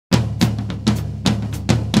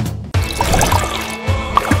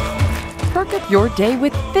your day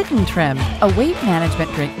with FitN'Trim, a weight management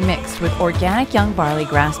drink mixed with organic young barley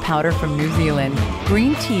grass powder from New Zealand,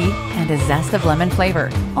 green tea, and a zest of lemon flavor.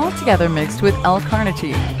 All together mixed with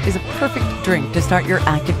L-carnitine is a perfect drink to start your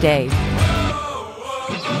active day.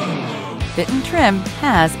 FitN'Trim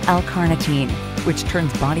has L-carnitine, which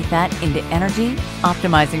turns body fat into energy,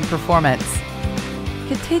 optimizing performance.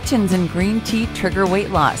 Catechins in green tea trigger weight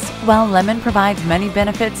loss, while lemon provides many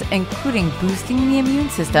benefits, including boosting the immune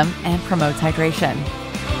system and promotes hydration.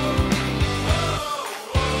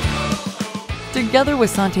 Together with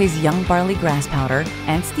Sante's young barley grass powder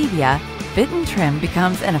and stevia, FitN'Trim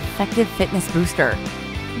becomes an effective fitness booster.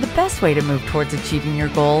 The best way to move towards achieving your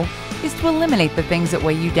goal is to eliminate the things that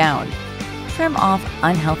weigh you down. Trim off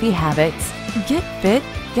unhealthy habits. Get fit,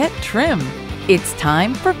 get trim. It's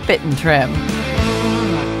time for FitN'Trim.